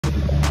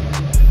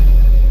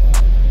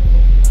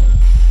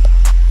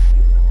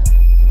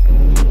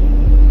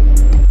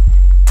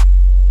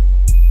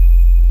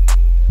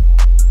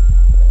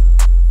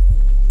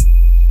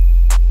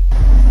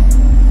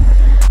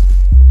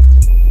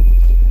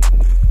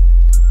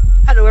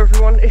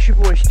it's your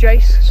boy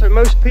Jace. So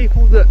most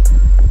people that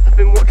have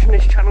been watching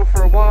this channel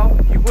for a while,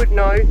 you would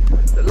know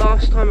that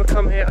last time I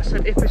come here I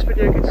said if this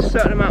video gets a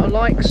certain amount of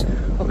likes,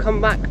 I'll come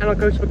back and I'll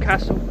go to the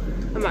castle,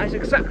 and that is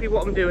exactly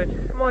what I'm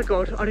doing. My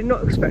god, I did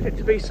not expect it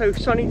to be so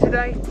sunny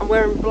today. I'm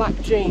wearing black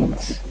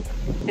jeans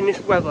in this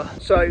weather,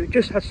 so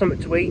just had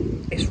something to eat.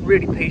 It's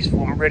really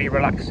peaceful and really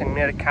relaxing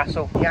near the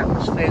castle. The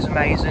atmosphere is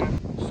amazing,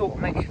 sort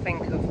of makes you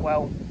think of,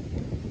 well,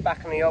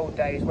 back in the old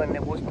days when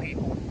there was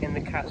people in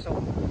the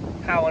castle,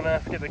 how on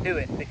earth did they do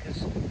it?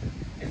 Because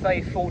if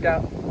they fell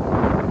down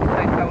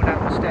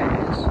the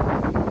stairs,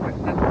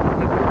 they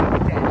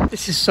would be dead.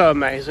 This is so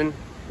amazing.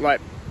 Like,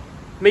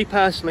 me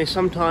personally,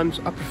 sometimes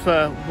I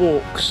prefer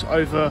walks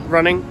over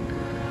running,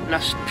 and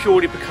that's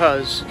purely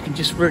because you can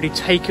just really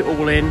take it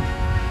all in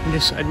and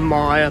just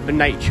admire the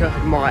nature,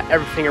 admire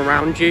everything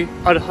around you.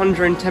 I'd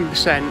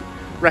 110%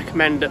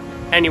 recommend that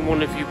any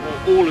one of you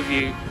or all of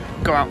you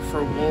go out for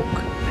a walk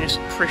and just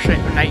appreciate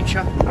the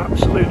nature.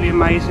 Absolutely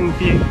amazing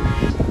view.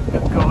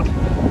 Oh god.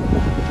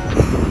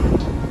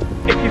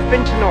 If you've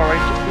been to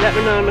Norwich, let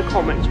me know in the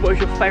comments what is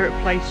your favourite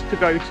place to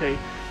go to.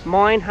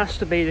 Mine has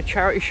to be the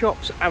charity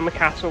shops and the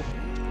castle.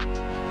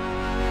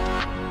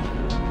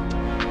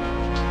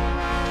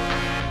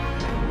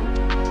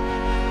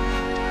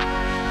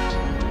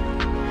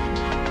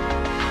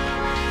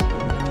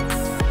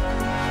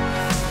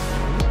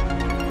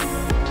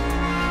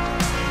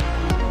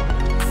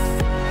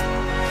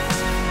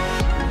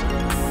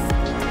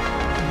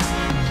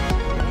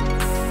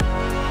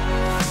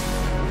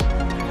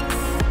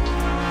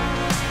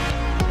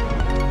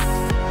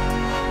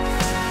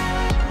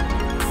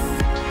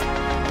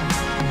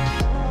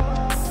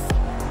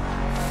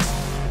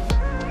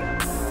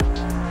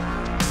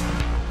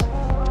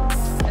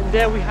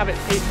 There we have it,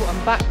 people.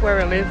 I'm back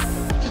where I live.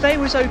 Today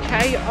was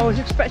okay. I was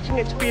expecting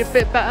it to be a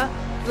bit better.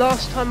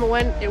 Last time I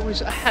went it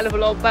was a hell of a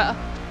lot better,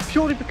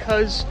 purely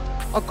because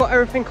I got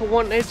everything I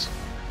wanted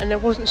and there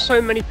wasn't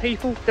so many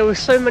people. There were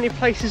so many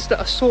places that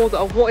I saw that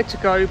I wanted to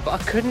go but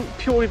I couldn't,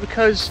 purely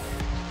because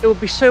it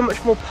would be so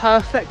much more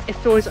perfect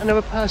if there was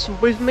another person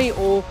with me,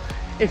 or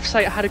if,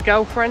 say, I had a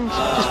girlfriend. It's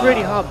just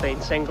really hard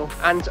being single,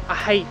 and I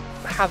hate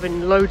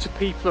having loads of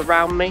people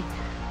around me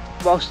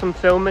whilst I'm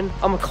filming.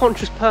 I'm a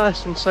conscious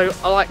person, so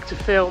I like to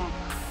film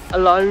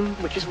alone,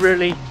 which is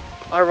really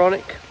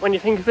ironic when you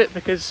think of it,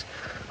 because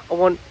I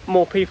want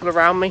more people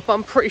around me. But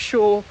I'm pretty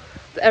sure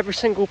that every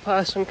single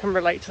person can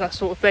relate to that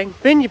sort of thing.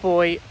 Been your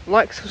boy,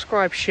 like,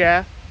 subscribe,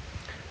 share,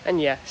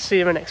 and yeah, see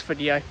you in the next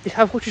video. If you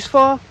have watched this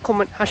far,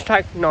 comment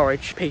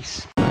 #Norwich.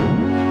 Peace.